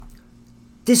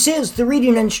This is the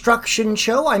Reading Instruction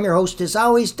Show. I'm your host, as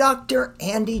always, Dr.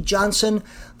 Andy Johnson.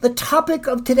 The topic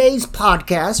of today's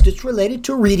podcast is related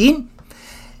to reading,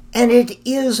 and it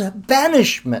is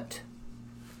banishment.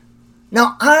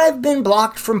 Now, I've been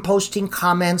blocked from posting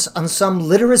comments on some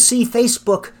literacy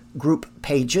Facebook group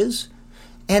pages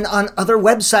and on other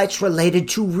websites related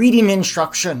to reading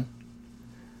instruction.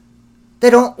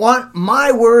 They don't want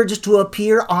my words to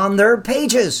appear on their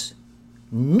pages.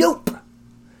 Nope.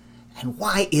 And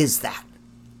why is that?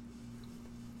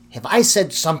 Have I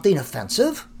said something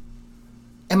offensive?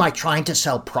 Am I trying to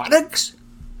sell products?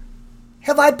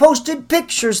 Have I posted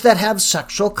pictures that have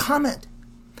sexual comment?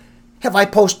 Have I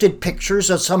posted pictures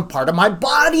of some part of my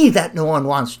body that no one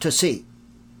wants to see?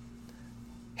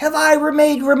 Have I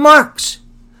made remarks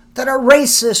that are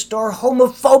racist or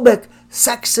homophobic,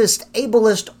 sexist,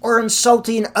 ableist, or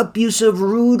insulting, abusive,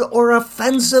 rude, or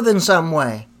offensive in some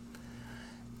way?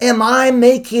 Am I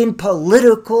making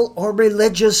political or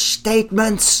religious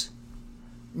statements?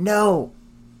 No.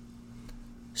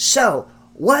 So,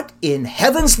 what in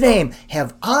heaven's name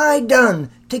have I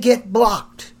done to get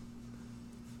blocked?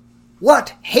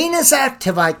 What heinous act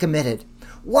have I committed?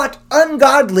 What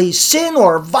ungodly sin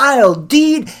or vile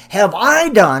deed have I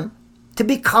done to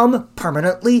become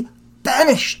permanently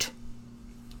banished?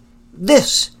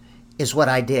 This is what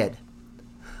I did.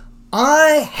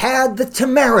 I had the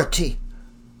temerity,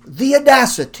 the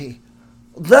audacity,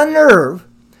 the nerve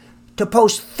to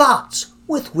post thoughts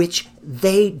with which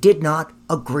they did not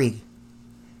agree.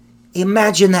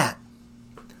 Imagine that.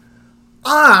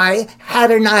 I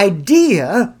had an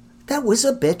idea that was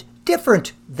a bit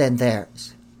different than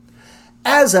theirs.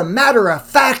 As a matter of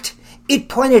fact, it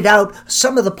pointed out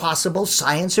some of the possible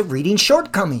science of reading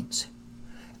shortcomings.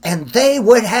 And they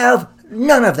would have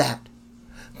none of that.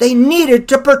 They needed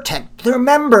to protect their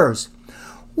members.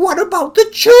 What about the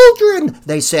children?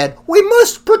 They said, we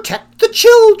must protect the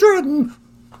children.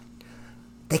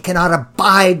 They cannot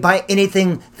abide by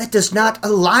anything that does not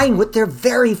align with their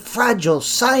very fragile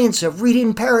science of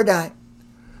reading paradigm.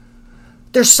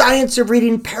 Their science of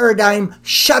reading paradigm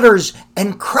shudders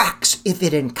and cracks if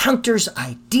it encounters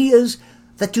ideas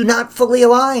that do not fully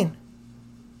align.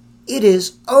 It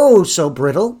is oh so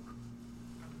brittle.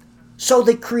 So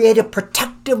they create a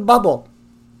protective bubble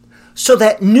so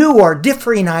that new or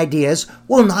differing ideas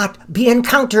will not be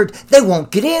encountered. They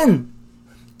won't get in.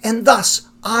 And thus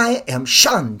I am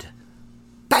shunned,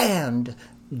 banned,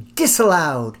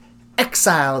 disallowed,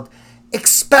 exiled,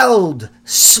 expelled,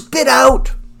 spit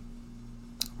out,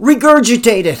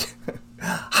 regurgitated.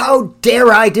 How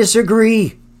dare I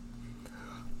disagree?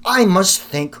 I must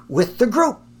think with the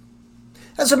group.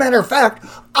 As a matter of fact,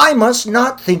 I must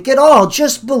not think at all,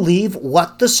 just believe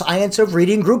what the science of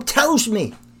reading group tells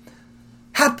me.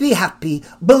 Happy, happy,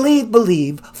 believe,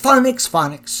 phonics,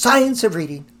 phonics, science of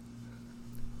reading.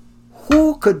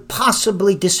 Who could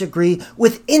possibly disagree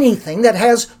with anything that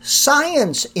has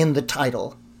science in the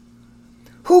title?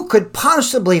 Who could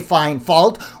possibly find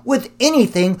fault with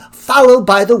anything followed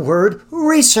by the word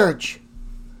research?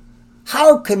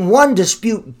 How can one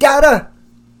dispute data?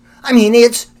 I mean,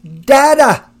 it's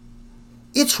data.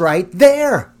 It's right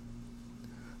there.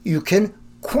 You can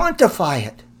quantify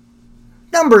it.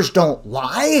 Numbers don't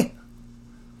lie.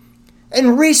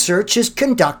 And research is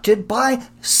conducted by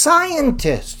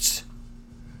scientists.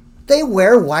 They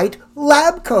wear white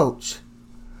lab coats.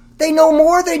 They know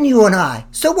more than you and I,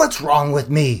 so what's wrong with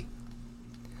me?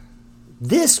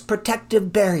 This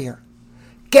protective barrier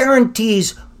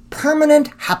guarantees permanent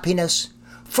happiness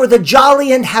for the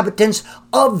jolly inhabitants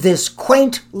of this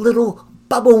quaint little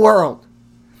bubble world.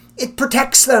 It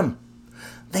protects them.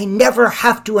 They never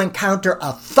have to encounter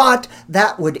a thought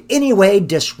that would anyway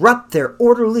disrupt their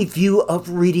orderly view of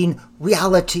reading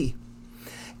reality.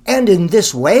 And in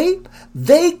this way,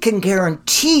 they can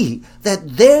guarantee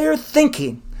that their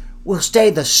thinking will stay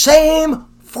the same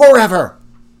forever.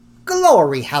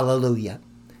 Glory, hallelujah.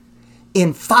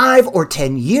 In 5 or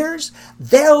 10 years,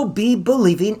 they'll be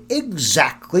believing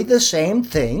exactly the same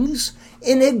things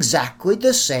in exactly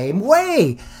the same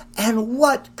way. And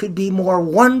what could be more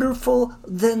wonderful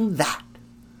than that?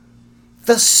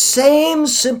 The same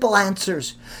simple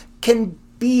answers can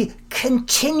be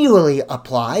continually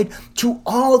applied to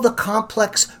all the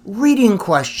complex reading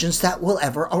questions that will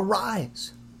ever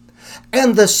arise.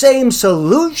 And the same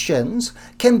solutions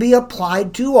can be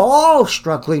applied to all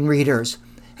struggling readers.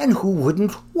 And who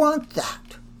wouldn't want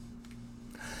that?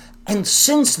 And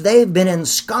since they've been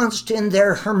ensconced in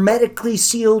their hermetically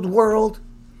sealed world,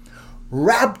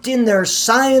 wrapped in their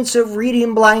science of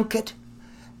reading blanket,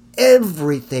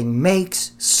 everything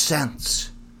makes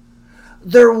sense.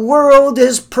 Their world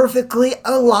is perfectly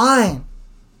aligned.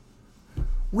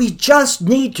 We just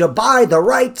need to buy the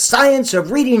right Science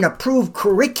of Reading approved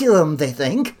curriculum, they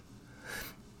think.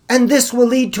 And this will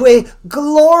lead to a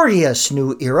glorious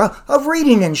new era of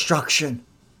reading instruction.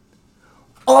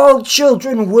 All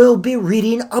children will be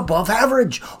reading above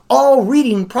average. All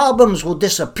reading problems will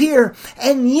disappear,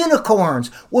 and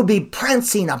unicorns will be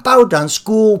prancing about on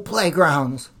school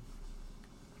playgrounds.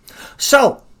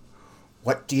 So,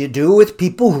 what do you do with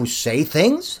people who say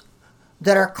things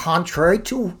that are contrary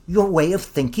to your way of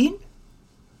thinking?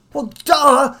 Well,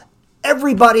 duh!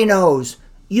 Everybody knows.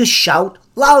 You shout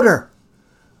louder.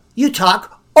 You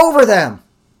talk over them.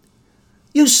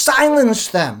 You silence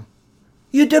them.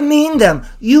 You demean them.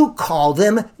 You call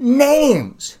them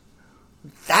names.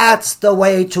 That's the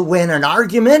way to win an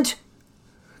argument.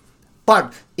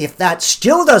 But if that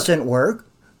still doesn't work,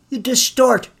 you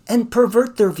distort and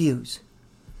pervert their views.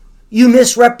 You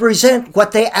misrepresent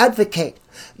what they advocate.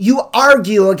 You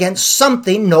argue against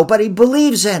something nobody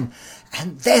believes in.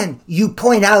 And then you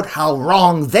point out how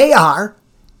wrong they are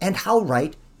and how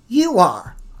right you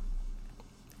are.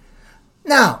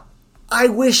 Now, I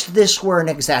wish this were an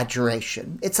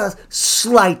exaggeration. It's a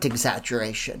slight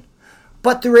exaggeration.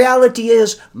 But the reality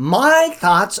is, my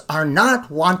thoughts are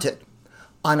not wanted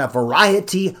on a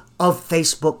variety of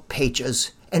Facebook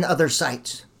pages and other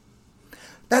sites.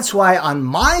 That's why on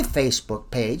my Facebook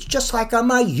page, just like on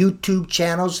my YouTube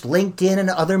channels, LinkedIn, and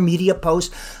other media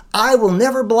posts, I will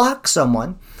never block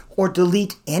someone or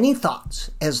delete any thoughts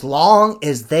as long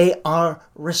as they are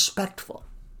respectful.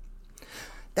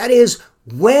 That is,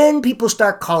 when people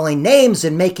start calling names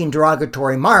and making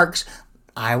derogatory remarks,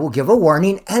 I will give a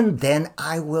warning and then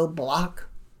I will block.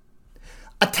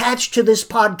 Attached to this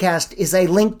podcast is a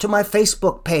link to my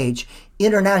Facebook page,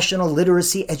 International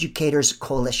Literacy Educators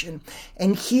Coalition.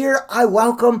 And here I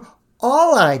welcome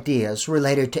all ideas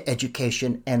related to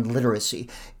education and literacy.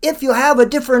 If you have a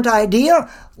different idea,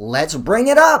 let's bring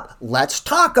it up. Let's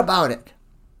talk about it.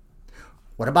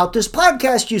 What about this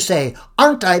podcast, you say?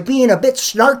 Aren't I being a bit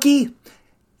snarky?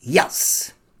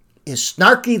 Yes. Is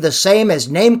snarky the same as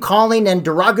name-calling and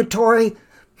derogatory?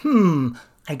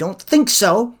 I don't think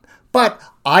so. But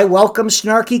I welcome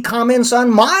snarky comments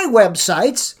on my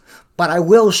websites, but I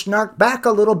will snark back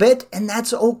a little bit, and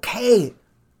that's okay.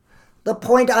 The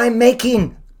point I'm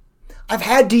making, I've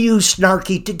had to use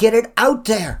snarky to get it out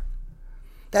there.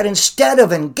 That instead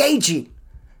of engaging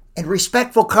in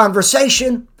respectful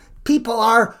conversation, people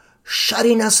are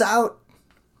shutting us out.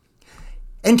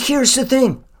 And here's the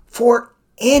thing, for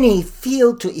any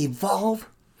field to evolve,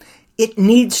 it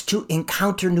needs to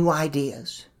encounter new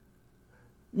ideas.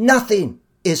 Nothing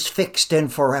is fixed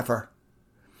and forever.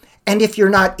 And if you're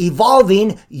not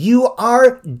evolving, you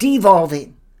are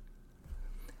devolving.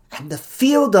 And the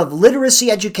field of literacy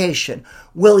education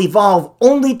will evolve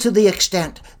only to the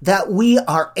extent that we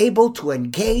are able to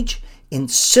engage in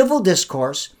civil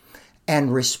discourse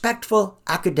and respectful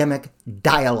academic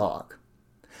dialogue.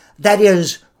 That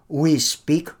is, we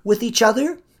speak with each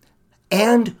other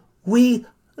and we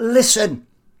listen.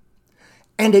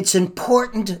 And it's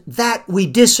important that we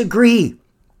disagree.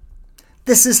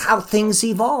 This is how things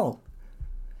evolve.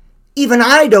 Even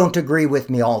I don't agree with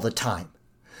me all the time,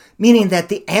 meaning that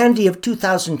the Andy of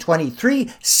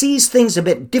 2023 sees things a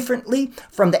bit differently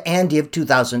from the Andy of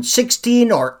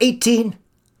 2016 or 18.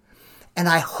 And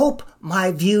I hope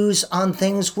my views on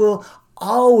things will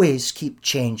always keep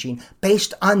changing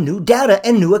based on new data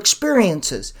and new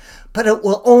experiences. But it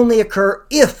will only occur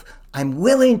if I'm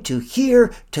willing to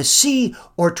hear, to see,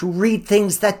 or to read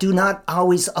things that do not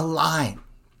always align.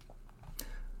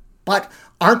 But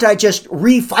aren't I just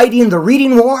refighting the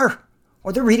reading war?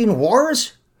 Or the reading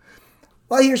wars?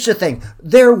 Well, here's the thing.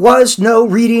 There was no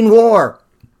reading war.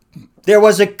 There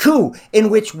was a coup in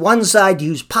which one side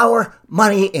used power,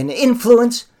 money, and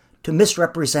influence to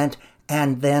misrepresent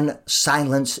and then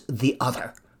silence the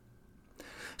other.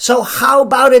 So how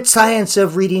about it, Science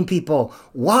of Reading people?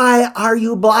 Why are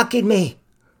you blocking me?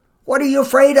 What are you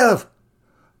afraid of?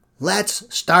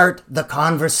 Let's start the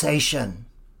conversation.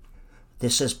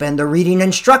 This has been the Reading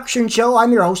Instruction Show.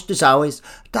 I'm your host, as always,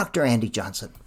 Dr. Andy Johnson.